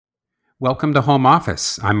Welcome to Home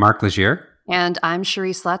Office. I'm Mark Legier. And I'm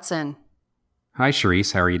Cherise Letson. Hi,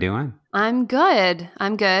 Cherise. How are you doing? I'm good.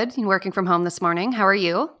 Working from home this morning. How are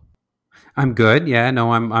you? I'm good. Yeah,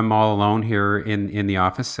 no, I'm all alone here in the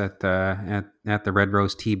office at the Red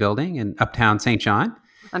Rose Tea Building in Uptown St. John.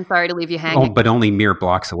 I'm sorry to leave you Oh, hanging. but only mere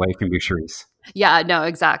blocks away from you, Cherise. Yeah, no,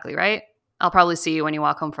 exactly, right? I'll probably see you when you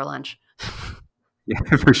walk home for lunch.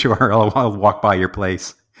 Yeah, for sure. I'll walk by your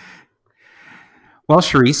place. Well,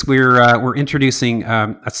 Cherise, we're introducing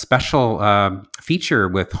a special feature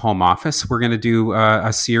with Home Office. We're going to do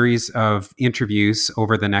a series of interviews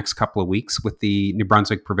over the next couple of weeks with the New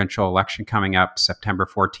Brunswick provincial election coming up September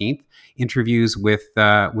 14th. Interviews with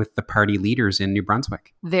the party leaders in New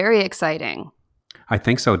Brunswick. Very exciting. I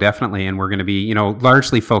think so, definitely. And we're going to be,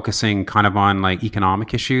 largely focusing kind of on like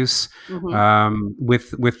economic issues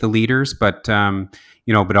with the leaders, but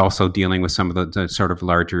but also dealing with some of the sort of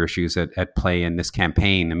larger issues at play in this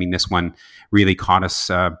campaign. I mean, this one really caught us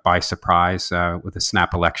by surprise with the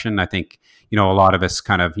snap election. I think, a lot of us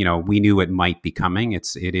kind of, we knew it might be coming.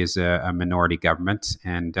 It is a minority government,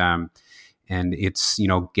 and it's,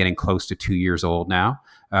 getting close to 2 years old now.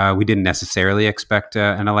 We didn't necessarily expect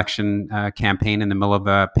an election campaign in the middle of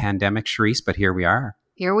a pandemic, Cherise, but here we are.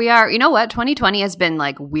 Here we are. You know what? 2020 has been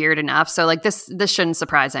like weird enough. So like this shouldn't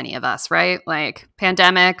surprise any of us, right? Like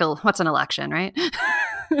pandemic, what's an election, right?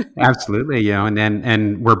 Absolutely,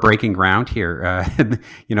 and we're breaking ground here.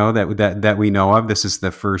 That we know of. This is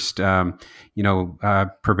the first,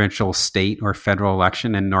 provincial, state, or federal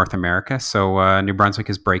election in North America. So New Brunswick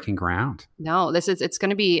is breaking ground. No, it's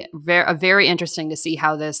going to be very interesting to see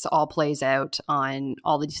how this all plays out on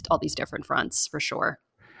all these different fronts for sure.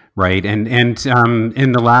 Right, and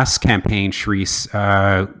in the last campaign, Cherise,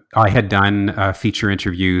 I had done feature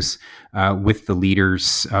interviews with the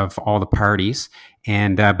leaders of all the parties,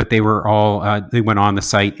 and but they were all they went on the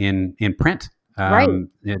site in print. Right.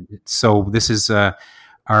 So this is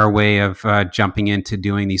our way of jumping into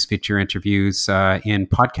doing these feature interviews in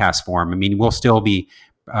podcast form. I mean, we'll still be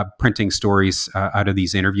printing stories out of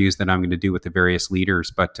these interviews that I'm going to do with the various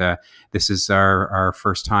leaders, but this is our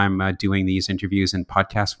first time doing these interviews in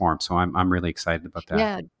podcast form, so I'm really excited about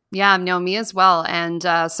that. Yeah, no, me as well. And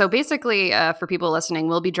so basically, for people listening,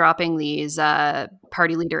 we'll be dropping these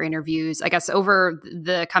party leader interviews, I guess, over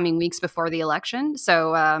the coming weeks before the election.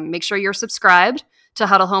 So make sure you're subscribed to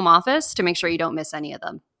Huddle Home Office to make sure you don't miss any of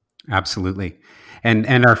them. Absolutely.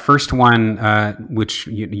 And our first one, which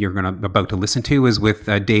you're about to listen to, is with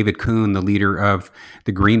David Coon, the leader of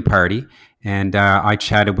the Green Party. And I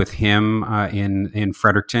chatted with him in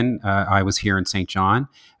Fredericton. I was here in St. John,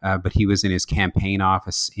 but he was in his campaign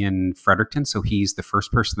office in Fredericton. So he's the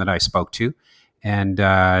first person that I spoke to. And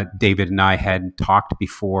David and I had talked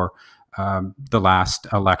before the last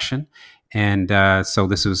election. And so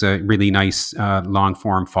this was a really nice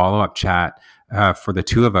long-form follow-up chat for the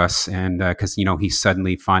two of us, and because he's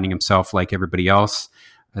suddenly finding himself like everybody else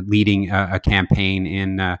leading a campaign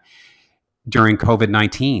in during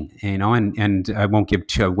COVID-19, and I won't give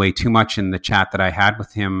away too much in the chat that I had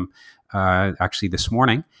with him actually this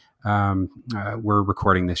morning. We're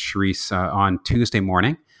recording this, Cherise, on Tuesday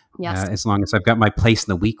morning. Yes, as long as I've got my place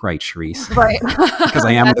in the week right, Cherise. Right, because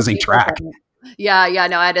I am losing track. Yeah.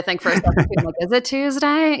 No, I had to think for a second. Like, is it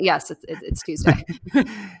Tuesday? Yes, it's Tuesday.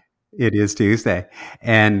 It is Tuesday,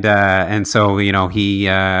 and so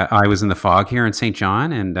I was in the fog here in St.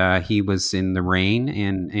 John, and he was in the rain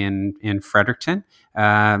in Fredericton.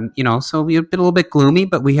 So we a little bit gloomy,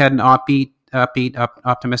 but we had an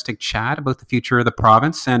optimistic chat about the future of the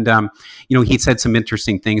province, and he said some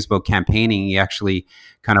interesting things about campaigning. He actually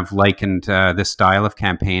kind of likened this style of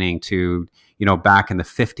campaigning to back in the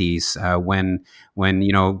 50s when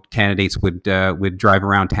candidates would drive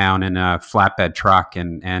around town in a flatbed truck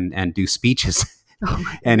and do speeches.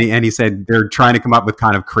 and he said they're trying to come up with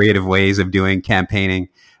kind of creative ways of doing campaigning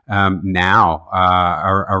now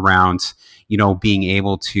around being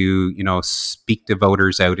able to speak to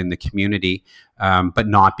voters out in the community, but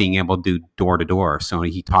not being able to do door to door. So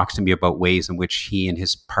he talks to me about ways in which he and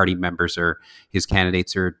his party members or his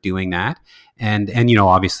candidates are doing that. And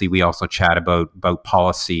obviously we also chat about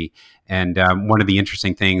policy. And one of the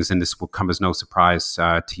interesting things, and this will come as no surprise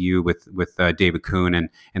to you with David Coon and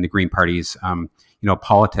the Green Party's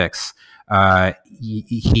politics.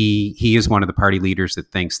 He is one of the party leaders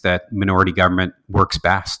that thinks that minority government works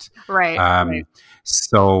best. Right. Right.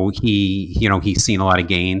 So he's seen a lot of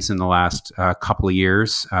gains in the last couple of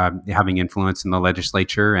years, having influence in the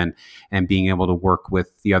legislature and being able to work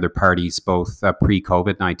with the other parties, both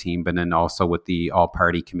pre-COVID-19, but then also with the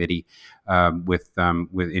all-party committee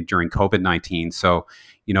during COVID-19. So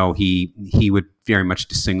he would very much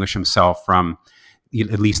distinguish himself from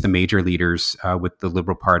at least the major leaders with the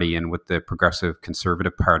Liberal Party and with the Progressive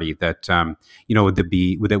Conservative Party that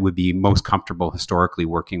would be most comfortable historically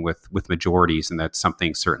working with majorities, and that's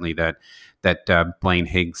something certainly that Blaine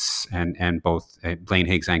Higgs and both Blaine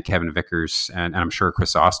Higgs and Kevin Vickers and I'm sure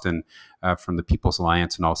Chris Austin from the People's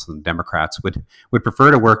Alliance and also the Democrats would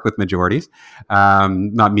prefer to work with majorities.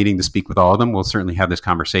 Not meaning to speak with all of them. We'll certainly have this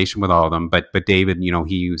conversation with all of them. But David,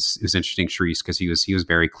 it was interesting, Charisse, because he was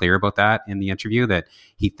very clear about that in the interview, that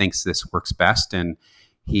he thinks this works best, and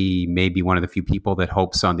he may be one of the few people that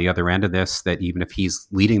hopes on the other end of this that even if he's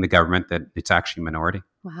leading the government, that it's actually a minority.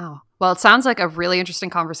 Wow. Well, it sounds like a really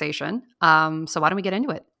interesting conversation. So why don't we get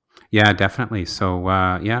into it? Yeah, definitely. So,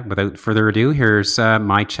 without further ado, here's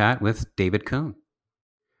my chat with David Coon.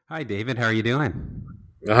 Hi, David. How are you doing?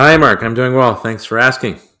 Hi, Mark. I'm doing well. Thanks for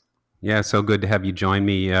asking. Yeah, so good to have you join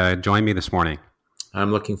me this morning.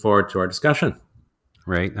 I'm looking forward to our discussion.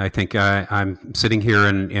 Right. I think I'm sitting here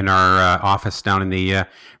in our office down in the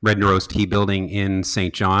Red and Rose Tea Building in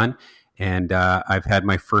St. John, and I've had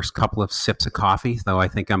my first couple of sips of coffee, though I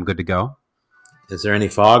think I'm good to go. Is there any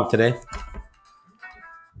fog today?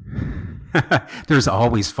 There's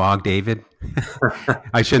always fog, David.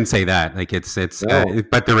 I shouldn't say that. Like it's No.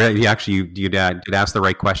 but you did ask the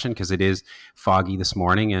right question, because it is foggy this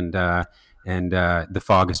morning, and the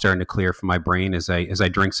fog is starting to clear from my brain as I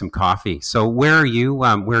drink some coffee. So where are you?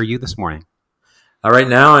 Where are you this morning? Right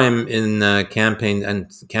now, I'm in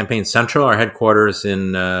Campaign Central, our headquarters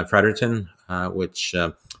in Fredericton, which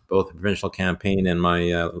both the provincial campaign and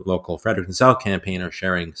my local Fredericton South campaign are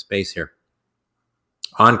sharing space here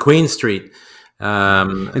on Queen Street.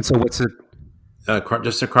 And so, what's it?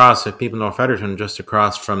 Just across, if people know Fredericton, just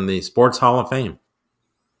across from the Sports Hall of Fame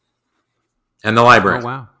and the library. Oh,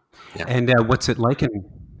 wow! Yeah. And what's it like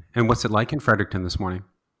in Fredericton this morning?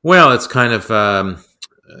 Well, it's kind of a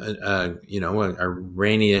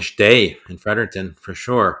rainy-ish day in Fredericton for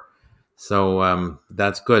sure. So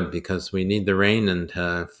that's good, because we need the rain, and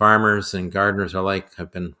farmers and gardeners alike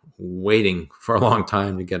have been waiting for a long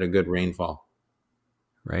time to get a good rainfall.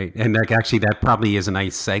 Right, and actually, that probably is a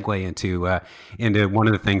nice segue into one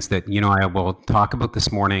of the things that I will talk about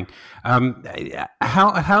this morning.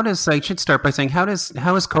 How does, I should start by saying, how has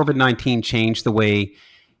COVID-19 changed the way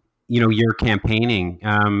you're campaigning,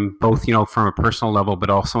 both from a personal level,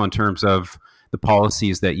 but also in terms of the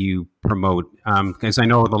policies that you promote? Because I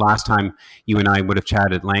know the last time you and I would have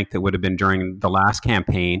chatted at length, it would have been during the last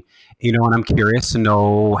campaign. And I'm curious to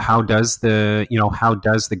know, how does the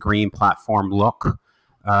Green platform look?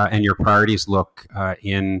 And your priorities look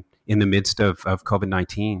in the midst of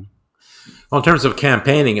COVID-19? Well, in terms of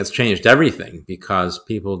campaigning, it's changed everything, because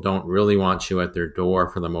people don't really want you at their door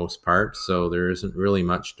for the most part. So there isn't really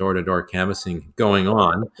much door-to-door canvassing going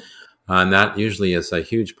on. And that usually is a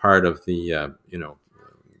huge part of the,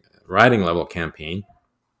 riding level campaign.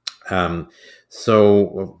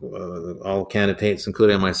 So all candidates,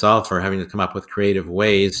 including myself, are having to come up with creative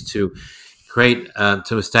ways to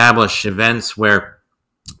establish events where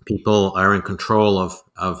people are in control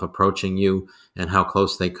of approaching you and how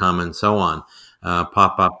close they come and so on.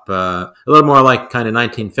 Pop up a little more like kind of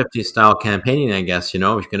 1950s style campaigning, I guess. If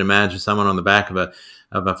you can imagine someone on the back of a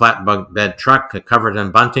flatbed truck covered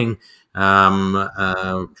in bunting,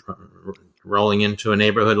 rolling into a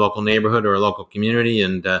local neighborhood or a local community,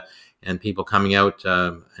 and people coming out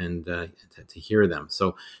to hear them.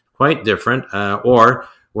 So quite different. Or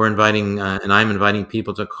we're inviting, and I'm inviting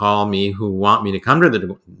people to call me who want me to come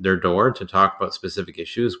to their door to talk about specific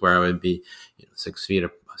issues, where I would be 6 feet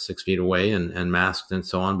away and masked and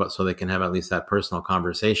so on, but so they can have at least that personal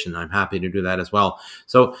conversation. I'm happy to do that as well.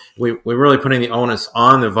 So we're really putting the onus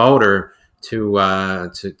on the voter to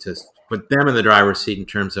put them in the driver's seat in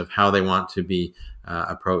terms of how they want to be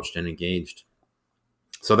approached and engaged.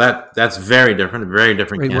 So that's very different. Right,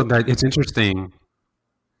 well, it's interesting.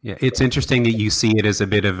 Yeah, it's interesting that you see it as a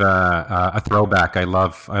bit of a throwback. I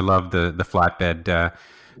love the flatbed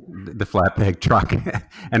truck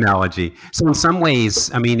analogy. So in some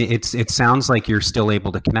ways, I mean, it sounds like you're still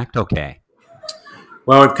able to connect okay.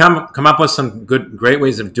 Well, we've come up with some great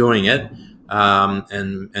ways of doing it,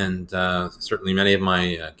 and certainly many of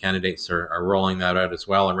my candidates are rolling that out as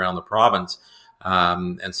well around the province,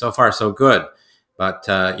 and so far so good. But,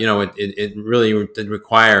 it really did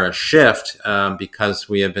require a shift because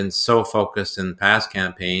we have been so focused in past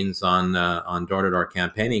campaigns on door-to-door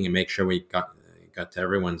campaigning and make sure we got to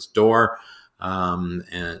everyone's door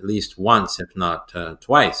at least once, if not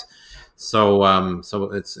twice. So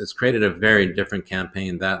it's created a very different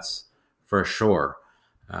campaign, that's for sure.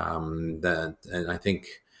 And I think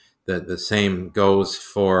the same goes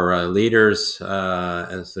for leaders.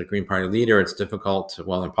 As the Green Party leader, it's difficult,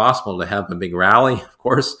 well, impossible to have a big rally, of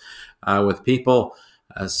course, with people.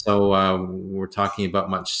 So we're talking about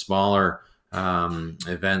much smaller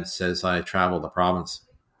events as I travel the province.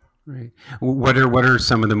 Right. What are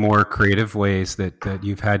some of the more creative ways that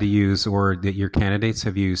you've had to use or that your candidates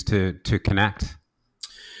have used to connect?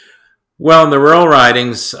 Well, in the rural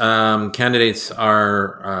ridings, candidates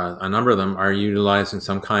are, a number of them are utilizing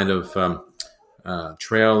some kind of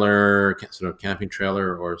trailer, sort of camping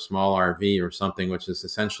trailer or small RV or something, which is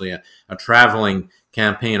essentially a traveling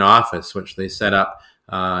campaign office, which they set up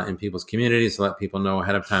in people's communities to let people know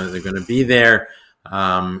ahead of time that they're going to be there.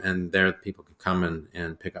 And there people can come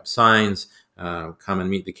and pick up signs, come and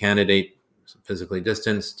meet the candidate physically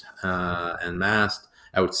distanced and masked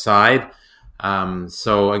outside.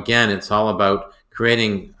 So again, it's all about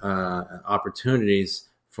creating opportunities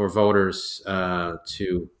for voters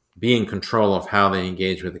to be in control of how they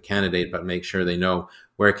engage with the candidate, but make sure they know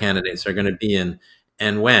where candidates are going to be in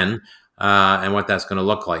and when, and what that's going to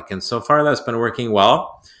look like. And so far, that's been working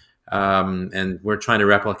well. And we're trying to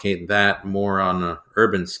replicate that more on an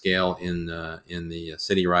urban scale in the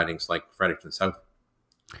city ridings like Fredericton South.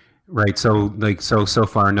 Right. So so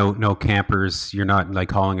far, no campers. You're not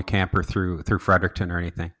like hauling a camper through Fredericton or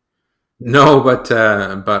anything. No, but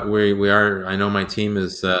we are. I know my team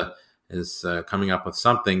is coming up with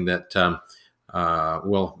something that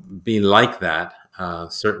will be like that.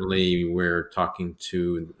 Certainly, we're talking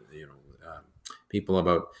to people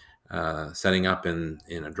about setting up in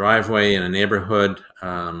a driveway in a neighborhood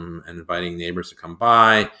and inviting neighbors to come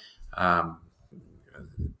by.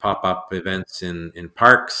 Pop-up events in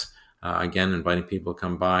parks. Again, inviting people to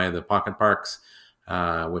come by the pocket parks,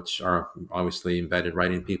 which are obviously embedded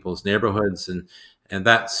right in people's neighborhoods, and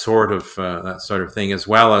that sort of thing, as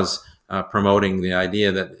well as promoting the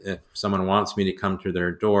idea that if someone wants me to come to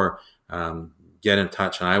their door, get in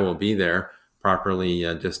touch and I will be there, properly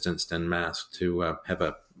distanced and masked, to have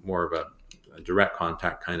a more of a direct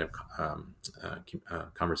contact kind of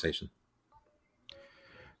conversation.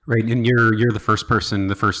 Right, and you're the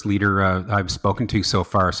first leader I've spoken to so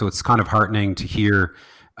far. So it's kind of heartening to hear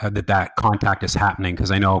that contact is happening, because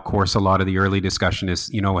I know, of course, a lot of the early discussion has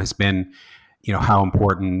been, how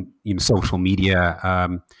important social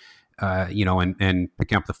media, and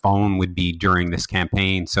picking up the phone would be during this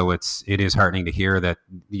campaign. So it is heartening to hear that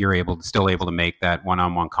you're still able to make that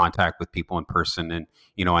one-on-one contact with people in person and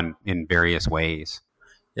in various ways.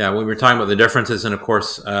 Yeah, we were talking about the differences, and of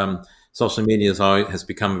course. Social media has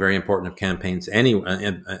become very important of campaigns,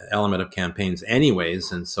 an element of campaigns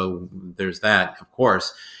anyways. And so there's that, of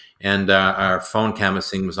course. And our phone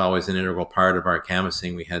canvassing was always an integral part of our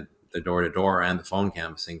canvassing. We had the door-to-door and the phone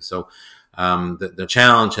canvassing. So the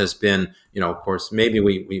challenge has been, of course, maybe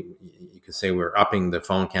you could say we're upping the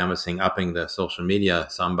phone canvassing, upping the social media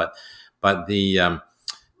some, but the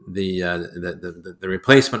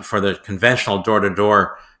replacement for the conventional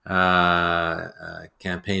door-to-door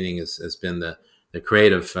campaigning has been the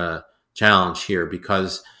creative challenge here,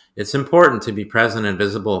 because it's important to be present and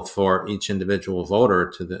visible for each individual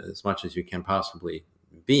voter as much as you can possibly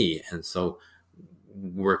be. And so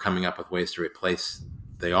we're coming up with ways to replace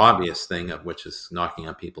the obvious thing, which is knocking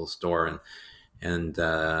on people's door, and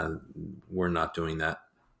we're not doing that.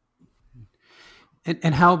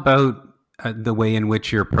 And how about the way in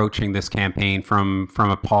which you're approaching this campaign from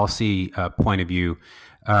a policy point of view?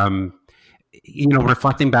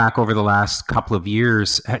 Reflecting back over the last couple of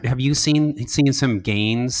years, have you seen some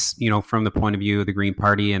gains, from the point of view of the Green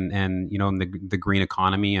Party and the green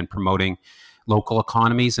economy and promoting local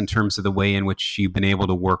economies, in terms of the way in which you've been able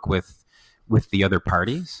to work with the other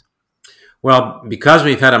parties? Well, because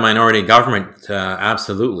we've had a minority government,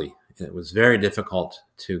 absolutely. It was very difficult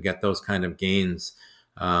to get those kind of gains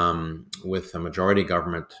with a majority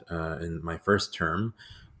government in my first term.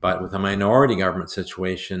 But with a minority government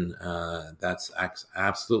situation, that's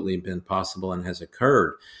absolutely been possible and has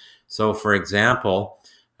occurred. So, for example,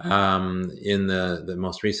 in the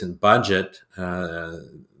most recent budget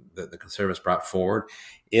that the Conservatives brought forward,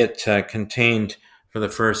 it contained for the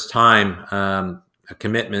first time a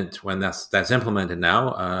commitment, when that's implemented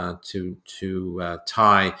now, to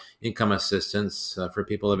tie income assistance for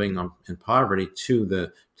people living in poverty to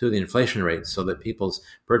the inflation rate, so that people's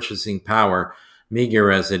purchasing power,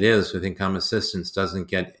 meager as it is with income assistance, doesn't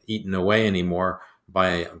get eaten away anymore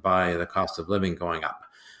by the cost of living going up.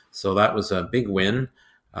 So that was a big win,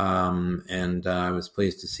 and I was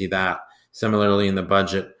pleased to see that. Similarly, in the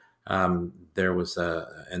budget, there was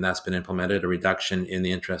and that's been implemented, a reduction in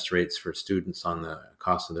the interest rates for students on the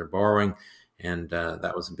cost of their borrowing, and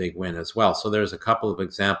that was a big win as well. So there's a couple of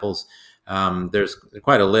examples. There's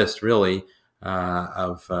quite a list, really,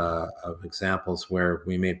 of examples where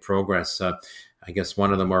we made progress. I guess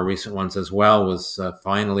one of the more recent ones as well was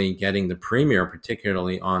finally getting the Premier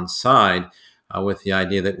particularly on side with the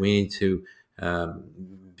idea that we need to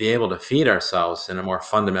be able to feed ourselves in a more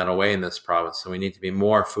fundamental way in this province. So we need to be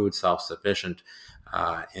more food self-sufficient,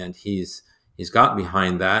 and he's gotten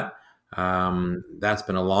behind that. That's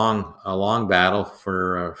been a long battle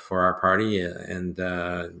for our party, and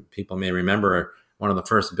people may remember one of the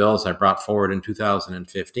first bills I brought forward in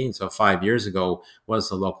 2015, so 5 years ago, was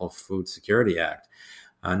the Local Food Security Act.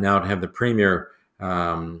 Now to have the Premier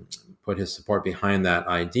put his support behind that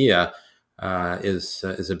idea is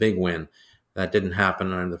a big win. That didn't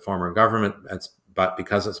happen under the former government, but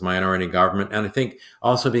because it's a minority government, and I think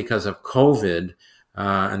also because of COVID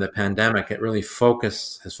and the pandemic, it really has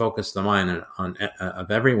focused the mind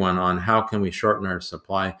of everyone on how can we shorten our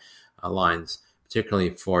supply lines, particularly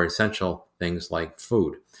for essential things like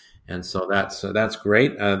food. And so that's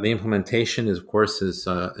great. The implementation is, of course, is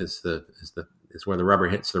where the rubber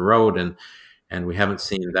hits the road, and we haven't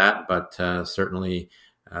seen that, but certainly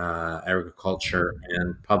agriculture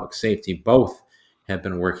and public safety both have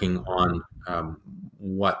been working on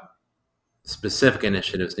what specific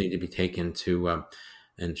initiatives need to be taken to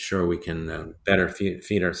ensure we can better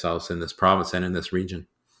feed ourselves in this province and in this region.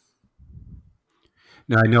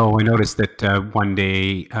 Now, I noticed that one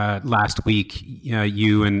day last week,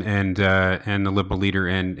 you and the Liberal leader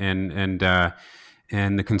and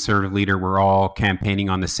the Conservative leader were all campaigning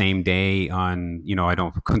on the same day on,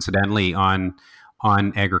 coincidentally on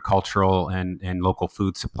agricultural and local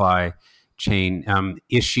food supply chain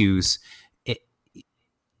issues.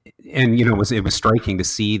 And it was striking to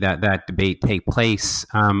see that debate take place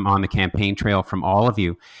on the campaign trail from all of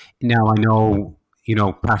you. Now I know,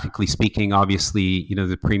 practically speaking, obviously,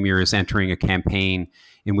 the Premier is entering a campaign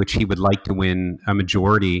in which he would like to win a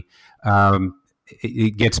majority.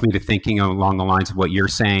 It gets me to thinking along the lines of what you're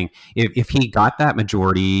saying. If he got that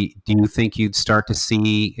majority, do you think you'd start to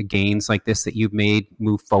see gains like this that you've made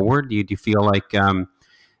move forward? Do you feel like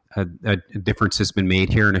a difference has been made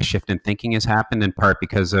here and a shift in thinking has happened, in part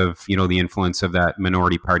because of the influence of that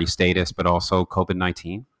minority party status, but also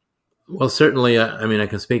COVID-19? Well, certainly, I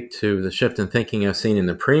can speak to the shift in thinking I've seen in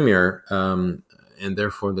the Premier and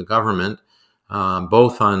therefore the government,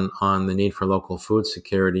 both on the need for local food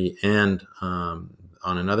security and on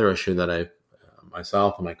another issue that I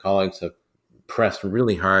myself and my colleagues have pressed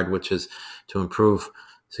really hard, which is to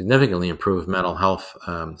significantly improve mental health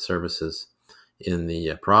services in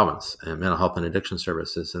the province, and mental health and addiction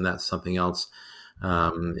services. And that's something else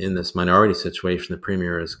in this minority situation the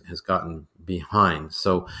Premier has gotten behind.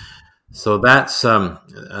 So that's and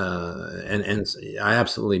I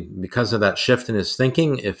absolutely, because of that shift in his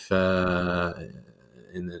thinking, if in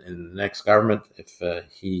the next government, if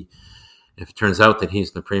it turns out that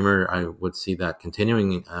he's the Premier, I would see that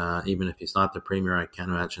continuing. Even if he's not the Premier, I can't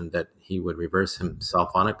imagine that he would reverse himself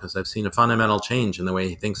on it, because I've seen a fundamental change in the way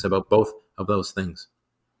he thinks about both of those things.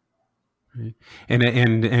 Right.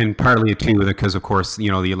 And partly too, because of course the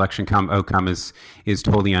election outcome is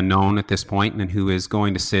totally unknown at this point, and who is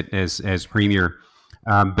going to sit as Premier.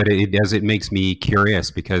 But it makes me curious,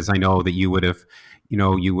 because I know that you would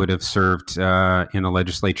have served in a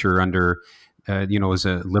legislature under as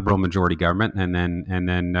a Liberal majority government, and then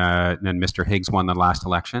Mr. Higgs won the last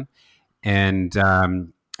election, and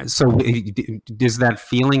so does that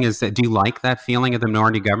feeling, do you like that feeling of the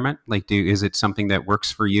minority government? Is it something that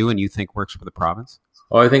works for you and you think works for the province?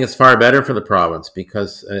 Well, I think it's far better for the province,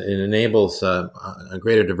 because it enables a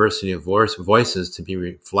greater diversity of voices to be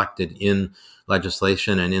reflected in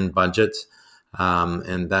legislation and in budgets.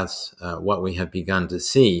 And that's what we have begun to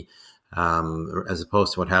see, as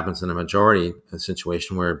opposed to what happens in a majority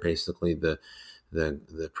situation where basically the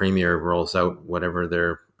Premier rolls out whatever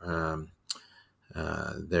their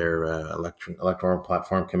electoral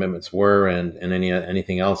platform commitments were, and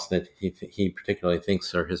anything else that he particularly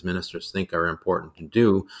thinks or his ministers think are important to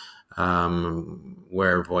do,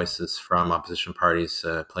 where voices from opposition parties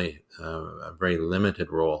play a very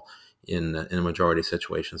limited role in a majority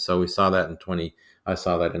situation. So we saw that I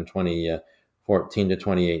saw that in 2014 to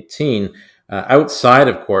 2018. Outside,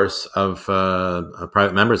 of course, of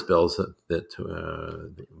private members' bills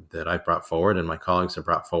that I brought forward and my colleagues have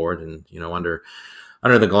brought forward, and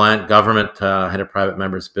under the Gallant government, had a private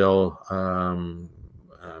members' bill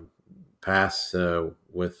pass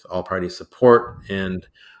with all party support, and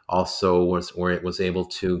also was where it was able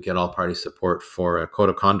to get all party support for a code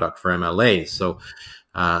of conduct for MLAs. So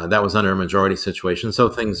that was under a majority situation. So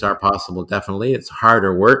things are possible. Definitely, it's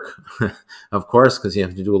harder work, of course, because you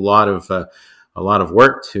have to do a lot of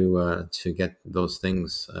work to get those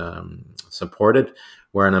things supported.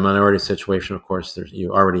 Where in a minority situation, of course,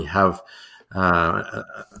 you already have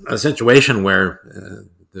a situation where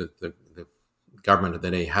the government of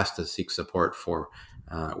the day has to seek support for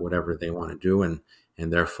whatever they want to do, and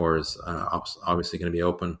therefore is obviously going to be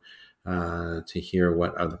open to hear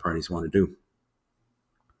what other parties want to do.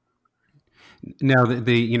 Now,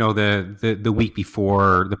 the week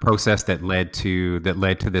before, the process that led to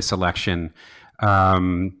this election,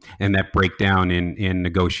 and that breakdown in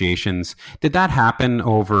negotiations, did that happen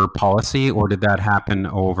over policy, or did that happen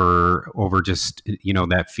over just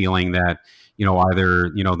that feeling that either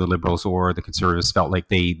the Liberals or the Conservatives felt like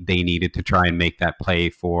they needed to try and make that play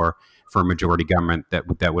for majority government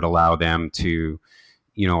that would allow them to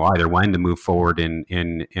either when to move forward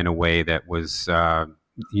in a way that was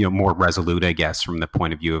more resolute, I guess, from the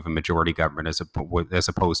point of view of a majority government as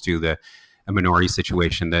opposed to a minority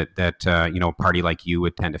situation that a party like you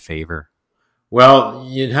would tend to favor? Well,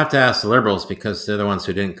 you'd have to ask the Liberals, because they're the ones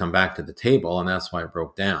who didn't come back to the table, and that's why it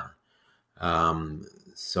broke down.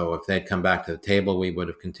 So if they'd come back to the table, we would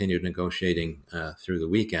have continued negotiating through the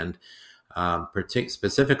weekend,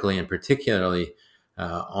 specifically and particularly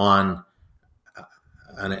on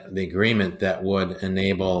the agreement that would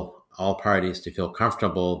enable all parties to feel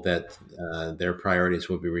comfortable that their priorities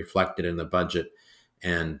would be reflected in the budget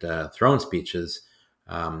and throne speeches,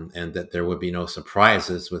 and that there would be no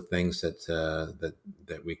surprises with things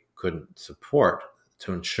that we couldn't support,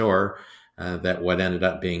 to ensure that what ended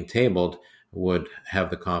up being tabled would have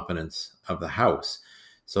the confidence of the House.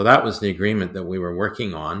 So that was the agreement that we were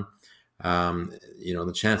working on.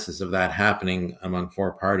 The chances of that happening among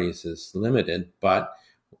four parties is limited, but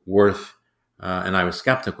worth, and I was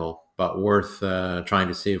skeptical, but worth trying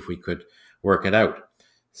to see if we could work it out.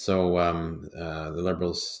 So the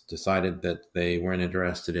Liberals decided that they weren't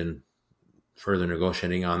interested in further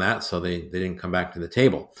negotiating on that, so they didn't come back to the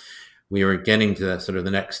table. We were getting to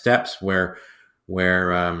the next steps where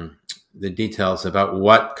the details about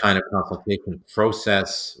what kind of consultation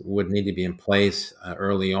process would need to be in place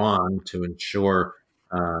early on to ensure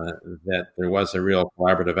that there was a real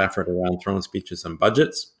collaborative effort around throne speeches and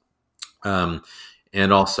budgets,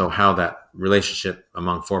 and also how that relationship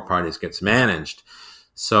among four parties gets managed.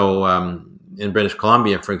 So in British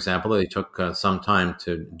Columbia, for example, they took some time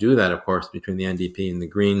to do that, of course, between the NDP and the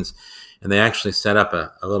Greens, and they actually set up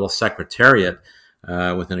a little secretariat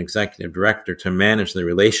with an executive director to manage the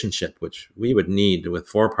relationship, which we would need with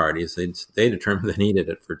four parties. They determined they needed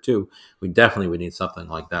it for two. We definitely would need something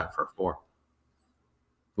like that for four,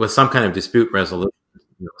 with some kind of dispute resolution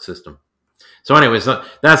system. So anyways,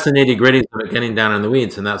 that's the nitty-gritty of it, getting down in the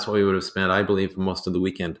weeds, and that's what we would have spent, I believe, most of the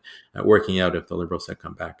weekend working out if the Liberals had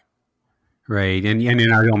come back. Right, and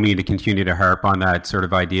I don't mean to continue to harp on that sort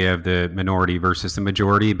of idea of the minority versus the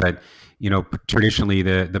majority, but traditionally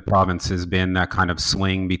the province has been that kind of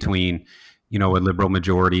swing between a Liberal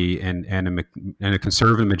majority and a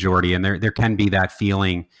Conservative majority, and there can be that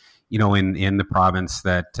feeling in the province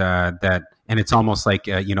that and it's almost like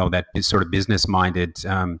that sort of business minded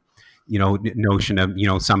notion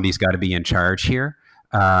of somebody's got to be in charge here.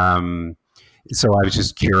 So I was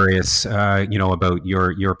just curious, about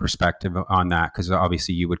your perspective on that, because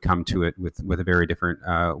obviously you would come to it with a very different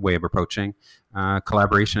way of approaching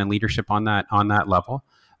collaboration and leadership on that level.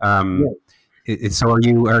 So are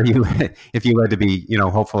you if you had to be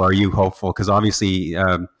hopeful, are you hopeful? Because obviously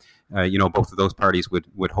both of those parties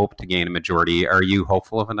would hope to gain a majority. Are you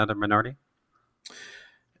hopeful of another minority?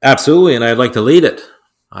 Absolutely, and I'd like to lead it.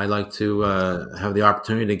 I'd like to have the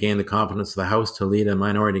opportunity to gain the confidence of the House to lead a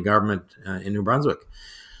minority government in New Brunswick.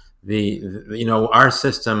 Our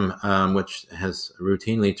system, which has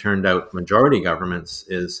routinely turned out majority governments,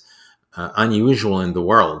 is unusual in the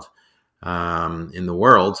world.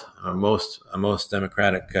 Most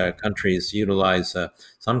democratic countries utilize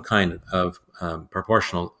some kind of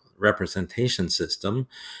proportional representation system,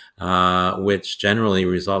 which generally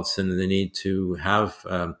results in the need to have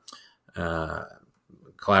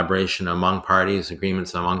collaboration among parties,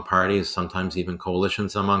 agreements among parties, sometimes even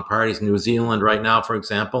coalitions among parties. New Zealand right now, for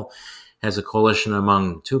example, has a coalition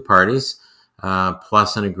among two parties,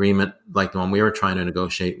 plus an agreement like the one we were trying to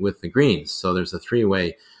negotiate with the Greens. So there's a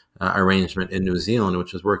three-way arrangement in New Zealand,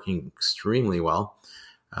 which is working extremely well.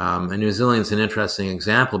 And New Zealand's an interesting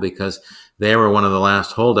example because they were one of the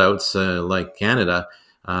last holdouts, like Canada,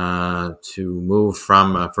 to move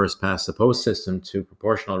from a first-past-the-post system to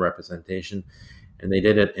proportional representation. and they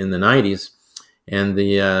did it in the 90s. And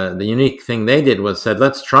the unique thing they did was said,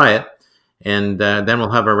 let's try it, and then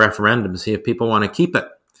we'll have a referendum to see if people want to keep it.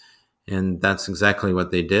 And that's exactly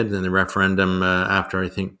what they did. And the referendum, after I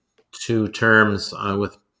think 2 terms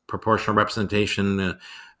with proportional representation,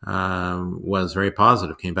 was very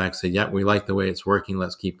positive. Came back and said, yeah, we like the way it's working.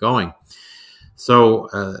 Let's keep going. So,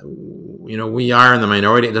 we are in the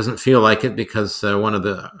minority. It doesn't feel like it because one of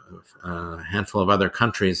the handful of other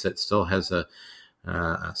countries that still has a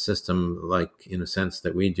system like, in a sense,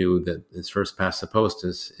 that we do, that is first past the post,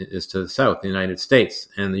 is to the south, the United States,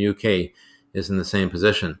 and the UK is in the same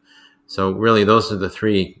position. So really, those are the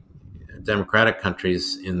 3 democratic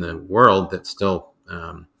countries in the world that still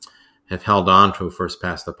have held on to first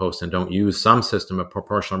past the post and don't use some system of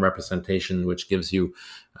proportional representation, which gives you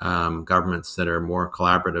governments that are more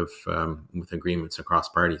collaborative with agreements across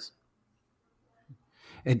parties.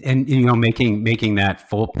 And making that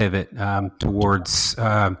full pivot towards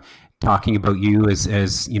talking about you as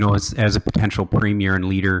a potential premier and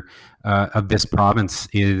leader of this province,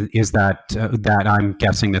 is that I'm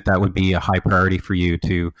guessing that would be a high priority for you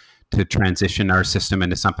to transition our system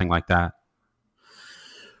into something like that.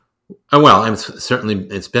 Well,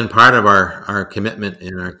 it's been part of our commitment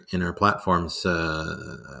in our platforms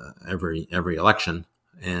every election,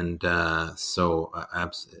 and so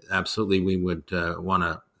absolutely we would want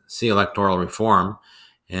to see electoral reform,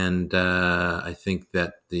 and I think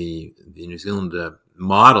that the New Zealand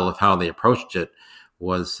model of how they approached it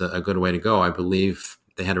was a good way to go. I believe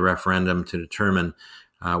they had a referendum to determine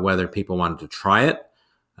whether people wanted to try it,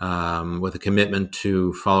 with a commitment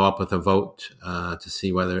to follow up with a vote to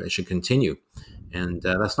see whether it should continue. And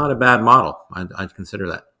that's not a bad model. I'd consider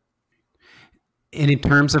that. And in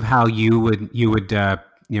terms of how you would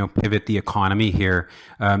pivot the economy here,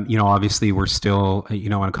 obviously we're still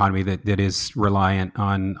an economy that is reliant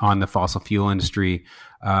on the fossil fuel industry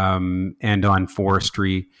and on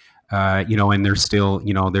forestry. And there still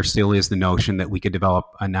is the notion that we could develop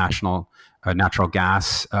a natural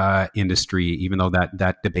gas industry, even though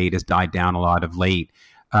that debate has died down a lot of late.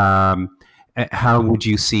 How would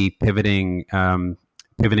you see pivoting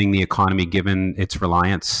the economy, given its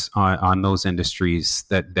reliance on those industries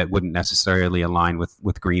that wouldn't necessarily align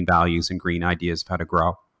with green values and green ideas of how to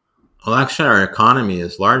grow? Well, actually, our economy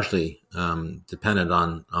is largely dependent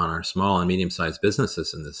on our small and medium-sized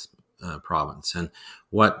businesses in this province. And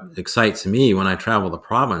what excites me when I travel the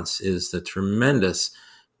province is the tremendous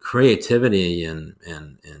creativity and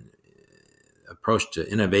approach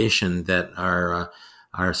to innovation that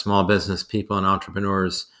our small business people and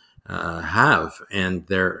entrepreneurs have, and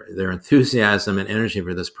their enthusiasm and energy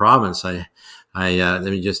for this province. I let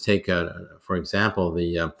me just take for example,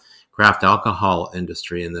 the craft alcohol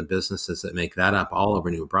industry and the businesses that make that up all over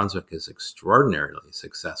New Brunswick is extraordinarily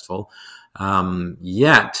successful.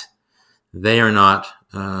 Yet they are not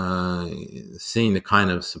seeing the kind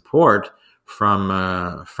of support from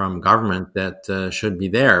government that should be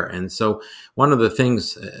there. And so one of the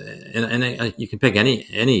things, and you can pick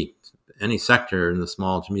any sector in the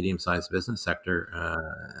small to medium sized business sector,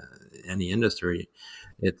 any industry,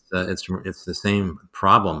 it's the same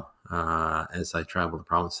problem as I travel the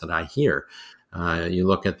province that I hear. You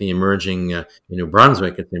look at the emerging in New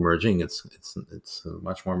Brunswick. It's emerging. It's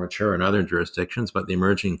much more mature in other jurisdictions, but the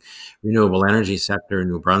emerging renewable energy sector in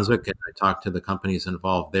New Brunswick. And I talked to the companies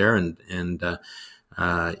involved there, and they're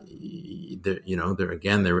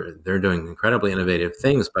doing incredibly innovative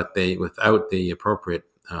things, but without the appropriate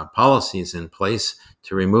policies in place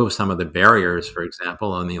to remove some of the barriers, for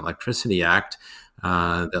example, on the Electricity Act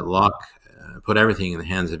that put everything in the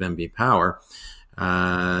hands of MB Power.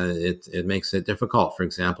 It makes it difficult, for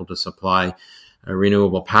example, to supply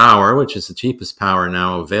renewable power, which is the cheapest power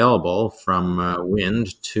now available, from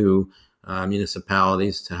wind to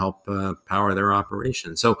municipalities to help power their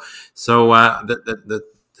operations. So the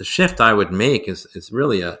shift I would make is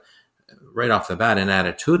really right off the bat an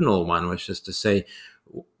attitudinal one, which is to say,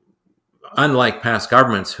 unlike past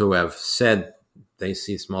governments who have said they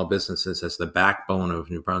see small businesses as the backbone of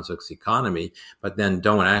New Brunswick's economy, but then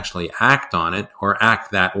don't actually act on it or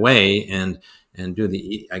act that way and do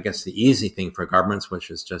the easy thing for governments,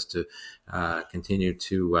 which is just to continue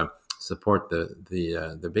to support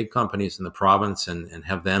the big companies in the province and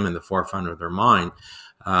have them in the forefront of their mind.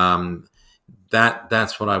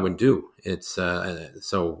 That's what I would do. It's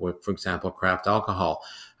so, for example, craft alcohol.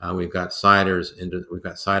 We've got ciders, we've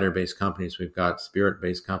got cider-based companies, we've got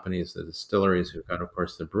spirit-based companies, the distilleries, we've got, of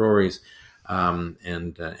course, the breweries,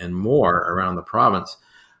 and more around the province.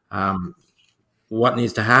 What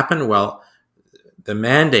needs to happen? Well, the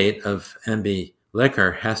mandate of MB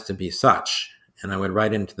Liquor has to be such, And I would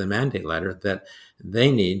write into the mandate letter that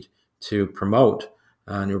they need to promote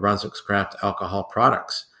New Brunswick's craft alcohol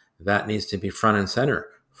products. That needs to be front and center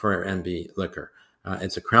for NB Liquor.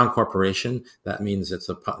 It's a Crown corporation. That means it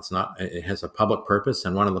has a public purpose,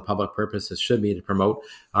 and one of the public purposes should be to promote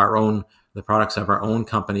the products of our own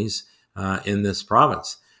companies in this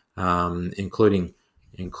province, including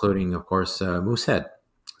of course Moosehead.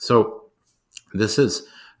 So this is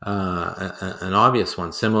an obvious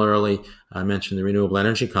one. Similarly, I mentioned the renewable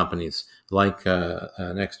energy companies like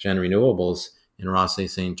NextGen Renewables in Rothesay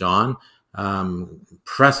St. John.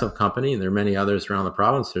 Impressive company. There are many others around the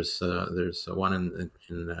province. There's one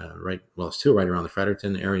there's two right around the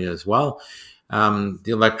Fredericton area as well. The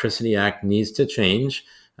Electricity Act needs to change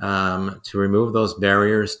to remove those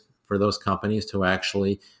barriers for those companies to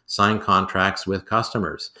actually sign contracts with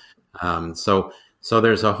customers. So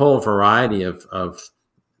there's a whole variety of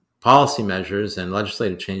policy measures and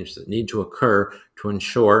legislative changes that need to occur to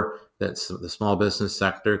ensure that the small business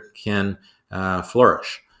sector can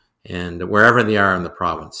flourish, and wherever they are in the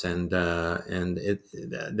province. And the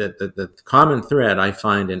common thread I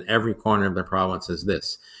find in every corner of the province is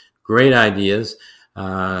this: great ideas,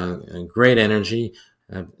 great energy,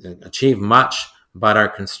 achieve much, but are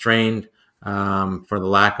constrained for the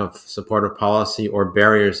lack of supportive policy or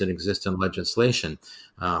barriers that exist in legislation.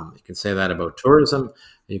 You can say that about tourism.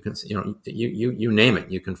 You can, you name it.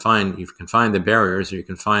 You can find the barriers, or you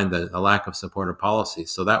can find the lack of supportive policy.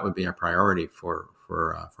 So that would be a priority for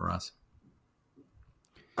us.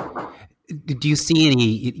 Do you see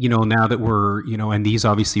any, now that we're, and these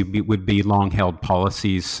obviously would be long-held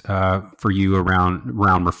policies for you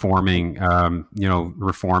around reforming,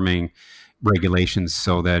 reforming regulations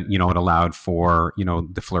so that, it allowed for,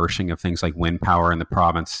 the flourishing of things like wind power in the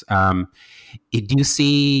province. Do you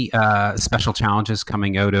see special challenges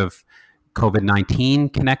coming out of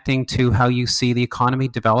COVID-19 connecting to how you see the economy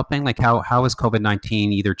developing? Like how has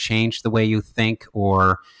COVID-19 either changed the way you think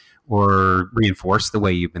or reinforced the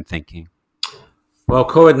way you've been thinking? Well,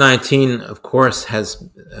 COVID-19, of course, has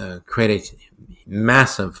created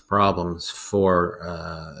massive problems for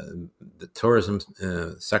the tourism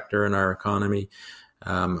sector in our economy,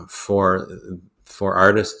 for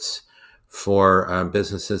artists, for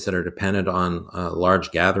businesses that are dependent on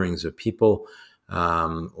large gatherings of people,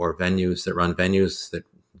 or venues that run venues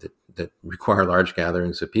that require large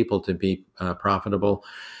gatherings of people to be profitable.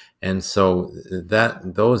 And so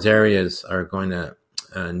those areas are going to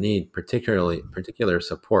need particular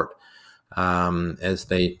support as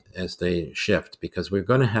they shift, because we're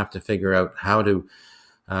going to have to figure out how to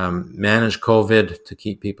manage COVID to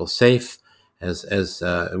keep people safe as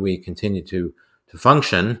we continue to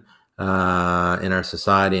function in our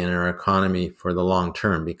society and our economy for the long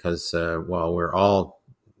term. Because while we're all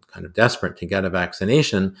kind of desperate to get a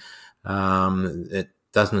vaccination, it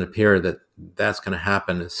doesn't appear that that's going to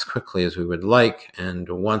happen as quickly as we would like. And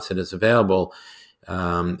once it is available,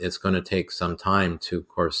 it's going to take some time to, of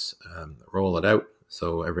course, roll it out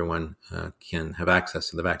so everyone can have access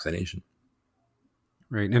to the vaccination.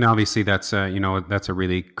 Right, and obviously that's that's a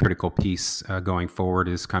really critical piece going forward,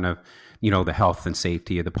 is kind of the health and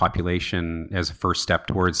safety of the population as a first step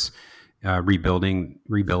towards rebuilding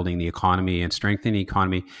the economy and strengthening the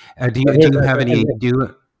economy. Do you have any?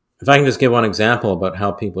 If I can just give one example about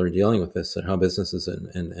how people are dealing with this, and how businesses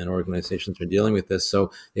and organizations are dealing with this.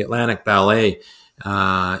 So the Atlantic Ballet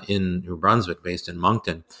in New Brunswick, based in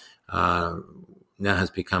Moncton, now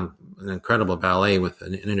has become an incredible ballet with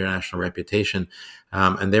an international reputation.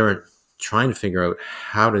 And they were trying to figure out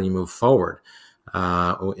how do you move forward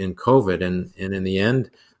in COVID. And in the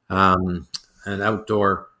end, an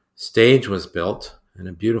outdoor stage was built in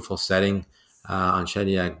a beautiful setting on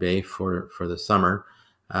Shediac Bay for the summer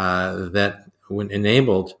that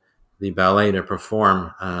enabled the ballet to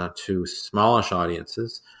perform to smallish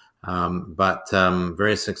audiences, but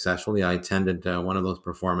very successfully. I attended one of those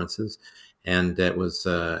performances, and it's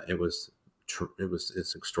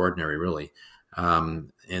extraordinary, really.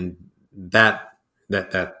 And that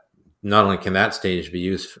not only can that stage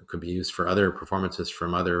could be used for other performances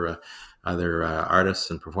from other artists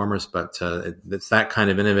and performers, but it's that kind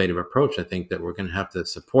of innovative approach, I think, that we're going to have to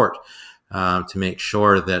support to make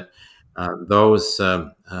sure that those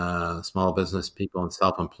small business people and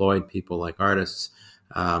self-employed people like artists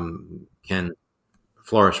can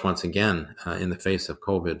flourish once again in the face of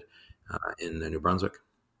COVID in New Brunswick.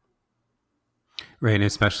 Right, and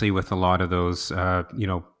especially with a lot of those,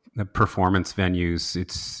 the performance venues,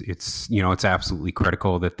 it's absolutely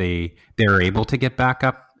critical that they're able to get back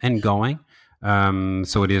up and going.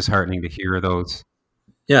 So it is heartening to hear those.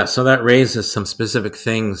 Yeah, so that raises some specific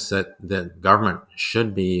things that government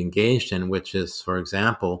should be engaged in, which is, for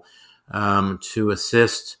example, to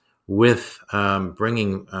assist with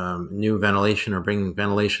bringing new ventilation or bringing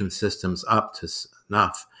ventilation systems up to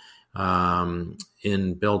snuff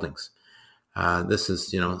in buildings. This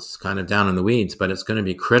is, it's kind of down in the weeds, but it's going to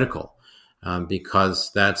be critical because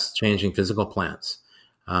that's changing physical plants,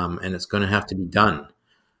 and it's going to have to be done.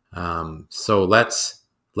 So let's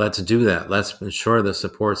do that. Let's ensure the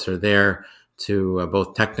supports are there to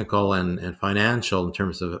both technical and financial in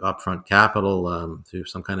terms of upfront capital through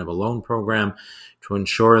some kind of a loan program to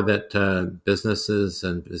ensure that businesses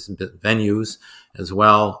and venues as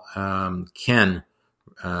well can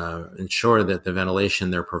ensure that the ventilation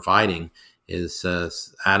they're providing is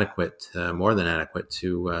adequate, more than adequate,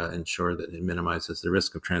 to ensure that it minimizes the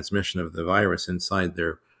risk of transmission of the virus inside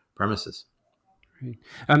their premises.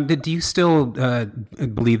 Do you still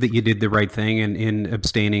believe that you did the right thing in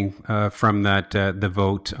abstaining from the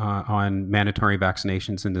vote on mandatory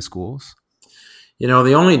vaccinations in the schools?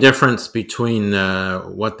 The only difference between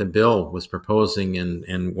what the bill was proposing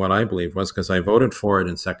and what I believe was, because I voted for it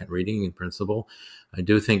in second reading in principle, I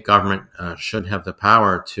do think government should have the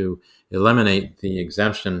power to eliminate the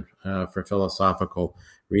exemption for philosophical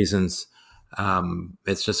reasons.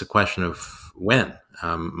 It's just a question of when.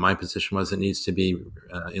 My position was it needs to be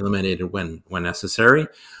eliminated when necessary,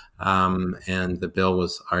 and the bill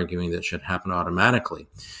was arguing that it should happen automatically,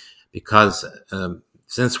 because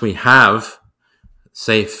since we have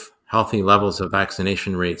safe, healthy levels of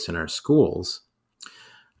vaccination rates in our schools,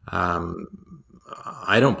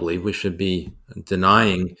 I don't believe we should be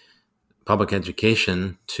denying public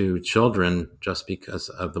education to children just because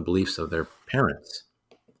of the beliefs of their parents.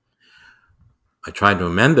 I tried to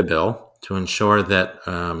amend the bill to ensure that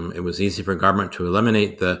it was easy for government to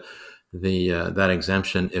eliminate that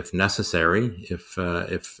exemption if necessary,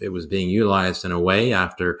 if it was being utilized in a way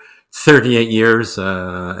after 38 years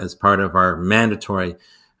as part of our mandatory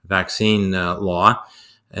vaccine law.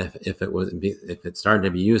 If it started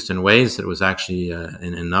to be used in ways that was actually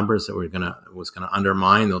in numbers that was gonna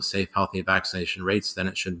undermine those safe, healthy vaccination rates, then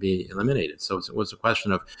it should be eliminated. So it was a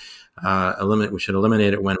question of we should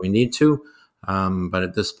eliminate it when we need to. But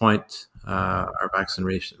at this point, our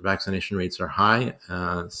vaccination rates are high,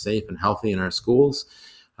 safe and healthy in our schools.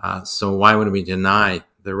 So why would we deny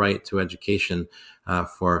the right to education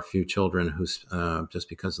for a few children who's just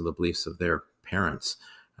because of the beliefs of their parents?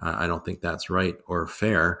 I don't think that's right or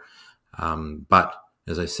fair. But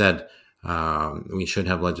as I said, we should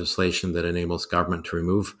have legislation that enables government to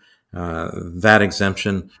remove that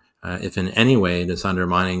exemption if in any way it is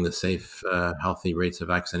undermining the safe, healthy rates of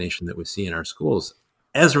vaccination that we see in our schools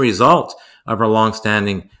as a result of our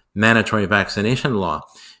longstanding mandatory vaccination law.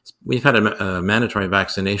 We've had a mandatory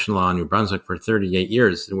vaccination law in New Brunswick for 38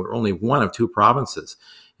 years. We're only one of two provinces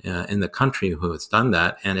in the country who has done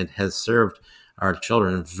that, and it has served our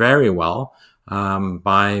children very well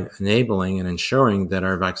by enabling and ensuring that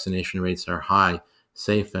our vaccination rates are high,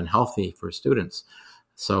 safe, and healthy for students.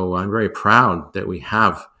 So I'm very proud that we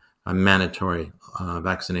have a mandatory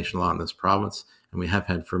vaccination law in this province, and we have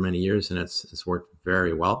had for many years, and it's worked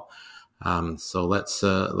very well. So let's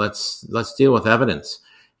deal with evidence.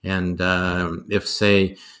 And if,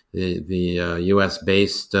 say, the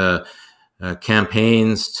U.S.-based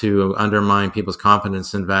campaigns to undermine people's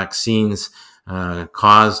confidence in vaccines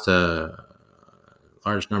caused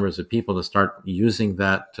large numbers of people to start using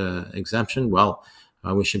that exemption, well,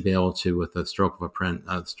 we should be able to, with the stroke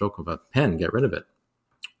of a pen, get rid of it.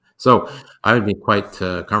 So I would be quite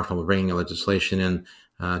comfortable bringing legislation in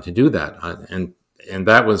to do that. And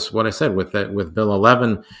that was what I said with Bill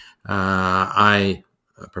 11. I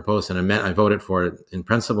proposed an amendment. I voted for it in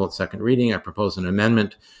principle at second reading. I proposed an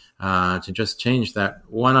amendment to just change that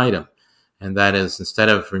one item. And that is, instead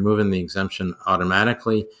of removing the exemption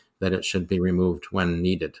automatically, that it should be removed when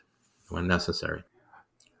needed, when necessary.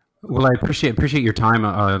 Well, I appreciate your time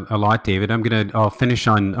a lot, David. I'll finish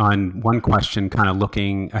on one question, kind of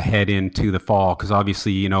looking ahead into the fall, because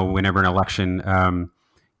obviously, whenever an election,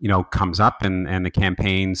 comes up and the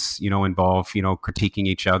campaigns, involve, critiquing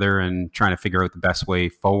each other and trying to figure out the best way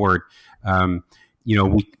forward.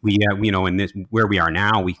 We in this, where we are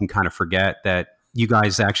now, we can kind of forget that you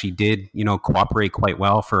guys actually did, cooperate quite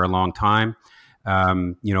well for a long time.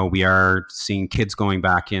 We are seeing kids going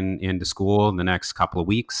back into school in the next couple of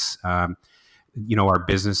weeks. Our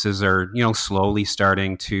businesses are, slowly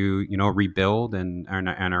starting to, rebuild, and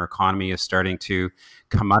our economy is starting to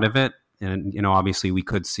come out of it. And, obviously we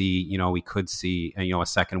could see a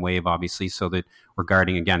second wave, obviously, so that we're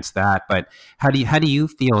guarding against that. But how do you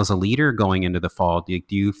feel as a leader going into the fall? Do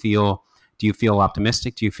Do you feel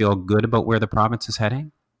optimistic? Do you feel good about where the province is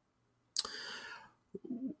heading?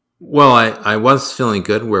 Well, I was feeling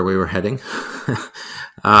good where we were heading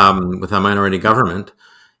with a minority government.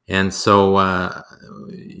 And so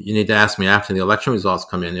you need to ask me after the election results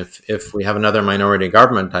come in. If we have another minority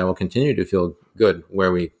government, I will continue to feel good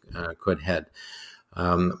where we could head.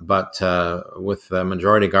 But with the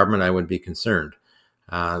majority government, I would be concerned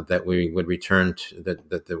that we would return to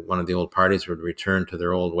that one of the old parties would return to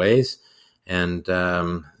their old ways, and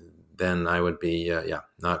then I would be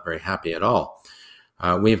not very happy at all.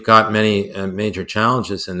 We've got many major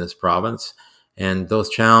challenges in this province, and those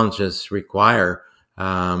challenges require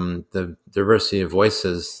the diversity of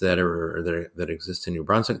voices that exist in New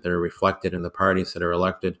Brunswick, that are reflected in the parties that are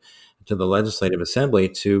elected to the Legislative Assembly,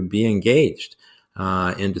 to be engaged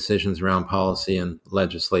in decisions around policy and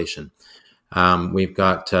legislation. We've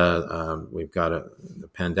got a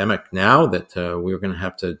pandemic now that we're going to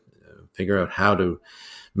have to figure out how to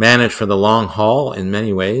manage for the long haul in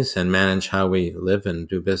many ways, and manage how we live and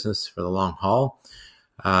do business for the long haul.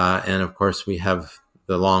 And of course, we have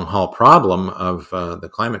the long haul problem of the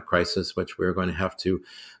climate crisis, which we're going to have to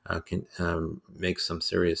make some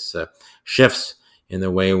serious shifts in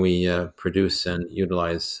the way we produce and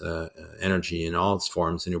utilize energy in all its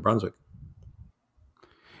forms in New Brunswick.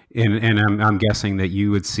 And I'm guessing that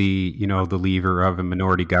you would see, the lever of a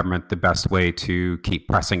minority government the best way to keep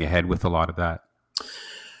pressing ahead with a lot of that.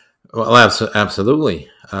 Well, absolutely.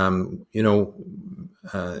 Minority.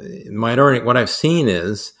 What I've seen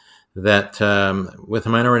is that with a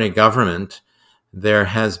minority government, there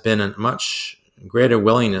has been a much greater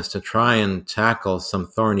willingness to try and tackle some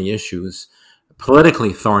thorny issues,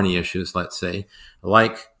 politically thorny issues, let's say,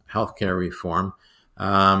 like healthcare reform,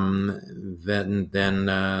 than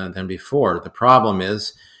before. The problem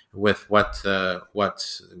is with what the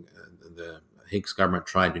Higgs government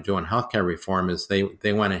tried to do on healthcare reform is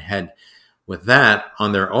they went ahead with that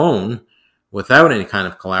on their own without any kind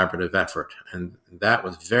of collaborative effort. And that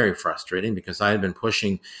was very frustrating, because I had been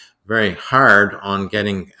pushing very hard on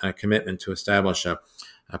getting a commitment to establish a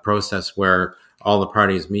process where all the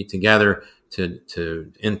parties meet together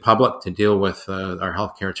to in public to deal with our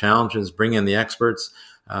healthcare challenges, bring in the experts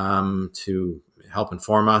to help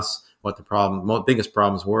inform us what the biggest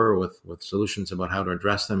problems were with solutions about how to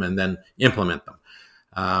address them, and then implement them.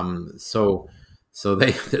 So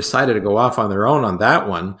they decided to go off on their own on that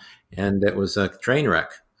one, and it was a train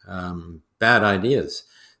wreck, bad ideas.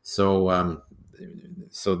 So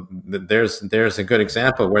there's a good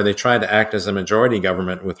example where they tried to act as a majority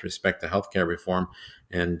government with respect to healthcare reform,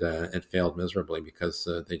 and it failed miserably because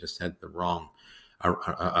they just had the wrong,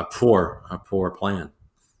 a poor plan.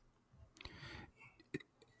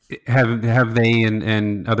 Have they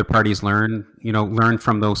and other parties learned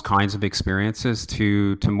from those kinds of experiences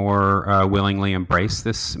to more willingly embrace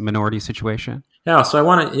this minority situation? Yeah, so I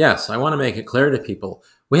want to make it clear to people,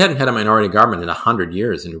 we hadn't had a minority government in 100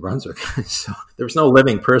 years in New Brunswick. So there was no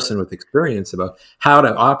living person with experience about how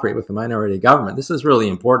to operate with a minority government. This is really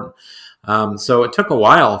important. So it took a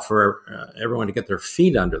while for everyone to get their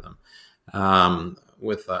feet under them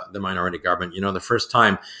with the minority government. The first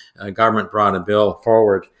time government brought a bill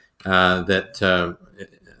forward that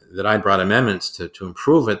I brought amendments to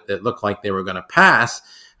improve it that looked like they were going to pass,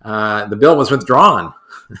 the bill was withdrawn.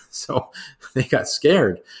 So they got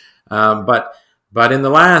scared. But in the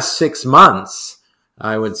last 6 months,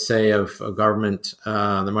 I would say, of government,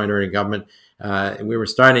 the minority government, we were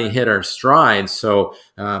starting to hit our stride. So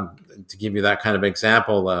to give you that kind of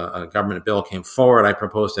example, a government bill came forward. I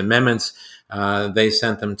proposed amendments. They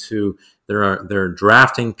sent them to their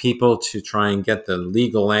drafting people to try and get the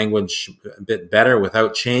legal language a bit better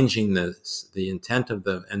without changing the intent of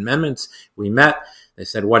the amendments. We met. They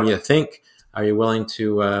said, "What do you think? Are you willing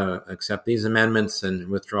to accept these amendments and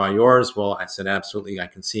withdraw yours?" Well, I said, absolutely. I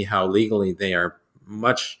can see how legally they are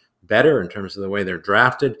much better in terms of the way they're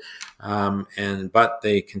drafted, but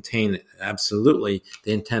they contain absolutely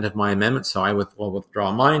the intent of my amendment. So I will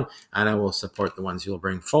withdraw mine, and I will support the ones you'll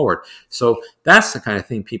bring forward. So that's the kind of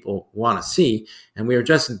thing people want to see, and we are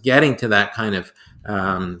just getting to that kind of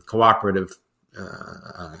cooperative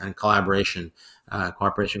and collaboration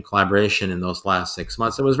in those last 6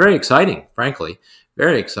 months. It was very exciting, frankly,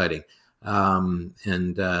 very exciting.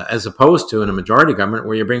 And as opposed to in a majority government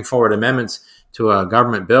where you bring forward amendments to a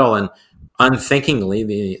government bill and unthinkingly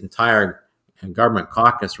the entire government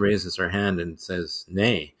caucus raises their hand and says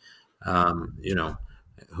nay,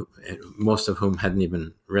 most of whom hadn't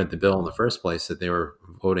even read the bill in the first place, that they were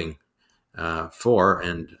voting for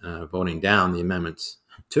and voting down the amendments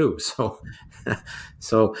too. So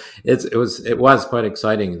it was quite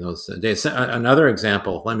exciting in those days. Another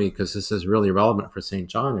example, because this is really relevant for St.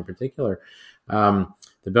 John in particular.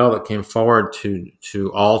 The bill that came forward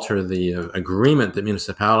to alter the agreement that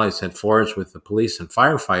municipalities had forged with the police and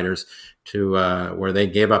firefighters to where they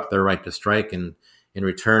gave up their right to strike in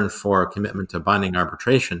return for a commitment to binding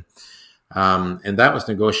arbitration. And that was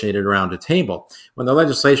negotiated around a table. When the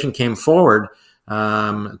legislation came forward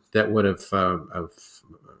that would have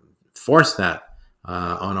forced that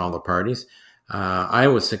on all the parties, I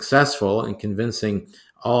was successful in convincing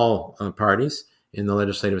all parties in the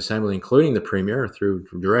Legislative Assembly, including the Premier, through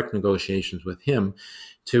direct negotiations with him,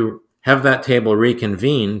 to have that table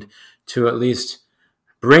reconvened to at least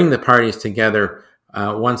bring the parties together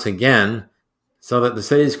once again, so that the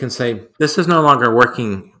cities can say, this is no longer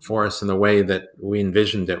working for us in the way that we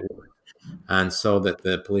envisioned it would. And so that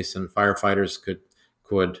the police and firefighters could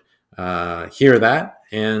hear that.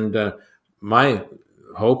 And my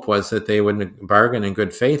hope was that they would bargain in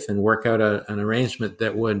good faith and work out an arrangement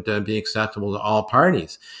that would be acceptable to all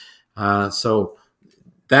parties. So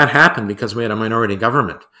that happened because we had a minority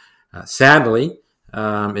government. Sadly,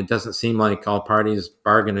 it doesn't seem like all parties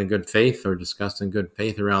bargained in good faith or discussed in good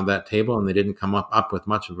faith around that table, and they didn't come up with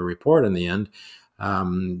much of a report in the end.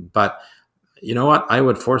 But you know what? I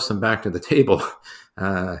would force them back to the table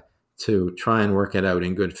to try and work it out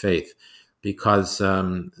in good faith, because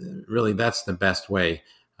really that's the best way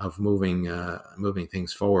of moving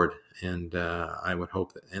things forward. And I would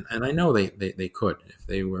hope that, and I know they could, if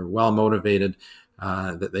they were well motivated,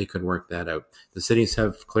 that they could work that out. The cities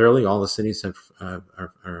have clearly, all the cities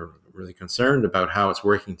are really concerned about how it's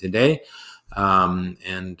working today,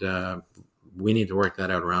 and we need to work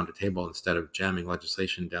that out around a table instead of jamming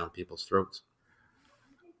legislation down people's throats.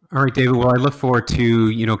 All right, David. Well, I look forward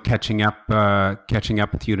to catching up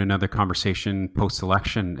with you in another conversation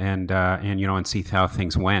post-election, and see how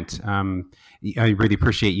things went. I really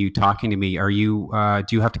appreciate you talking to me. Do you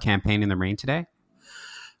have to campaign in the rain today?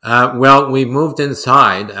 Well, we moved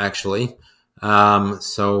inside actually,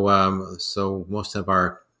 so most of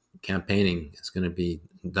our campaigning is going to be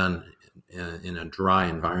done in a dry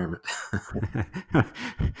environment.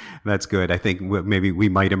 That's good. I think maybe we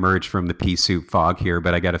might emerge from the pea soup fog here,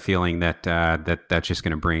 but I got a feeling that that's just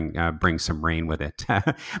going to bring some rain with it.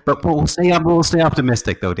 But we'll stay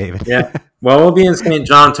optimistic, though, David. Yeah. Well, we'll be in St.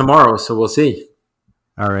 John tomorrow, so we'll see.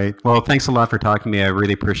 All right. Well, thanks a lot for talking to me. I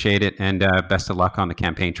really appreciate it, and best of luck on the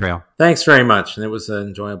campaign trail. Thanks very much, and it was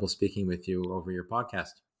enjoyable speaking with you over your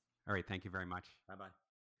podcast. All right. Thank you very much. Bye-bye.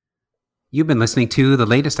 You've been listening to the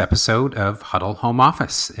latest episode of Huddle Home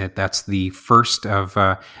Office. That's the first of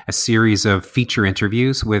a series of feature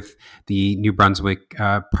interviews with the New Brunswick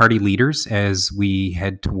party leaders as we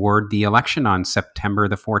head toward the election on September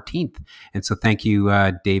the 14th. And so thank you,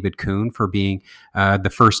 David Kuhn, for being the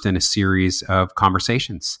first in a series of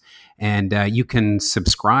conversations. And you can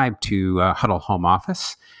subscribe to Huddle Home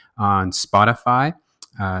Office on Spotify,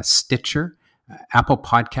 Stitcher, Apple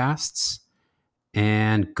Podcasts,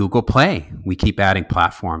 and Google Play. We keep adding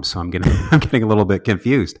platforms, so I'm getting a little bit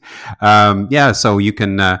confused. So you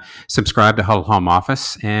can subscribe to Huddle Home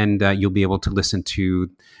Office, and you'll be able to listen to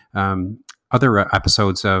other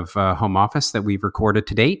episodes of Home Office that we've recorded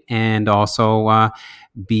to date, and also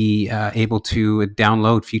be able to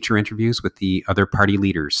download future interviews with the other party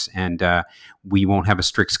leaders. And we won't have a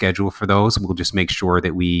strict schedule for those. We'll just make sure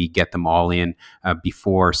that we get them all in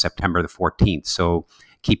before September the 14th. So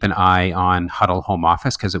keep an eye on Huddle Home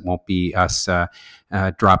Office, because it won't be us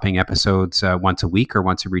dropping episodes once a week or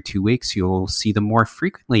once every 2 weeks. You'll see them more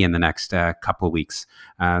frequently in the next couple of weeks.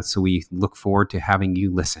 So we look forward to having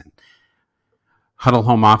you listen. Huddle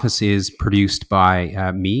Home Office is produced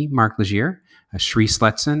by me, Mark Legier, Shree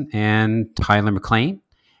Sletson, and Tyler McLean.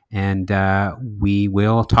 And we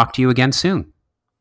will talk to you again soon.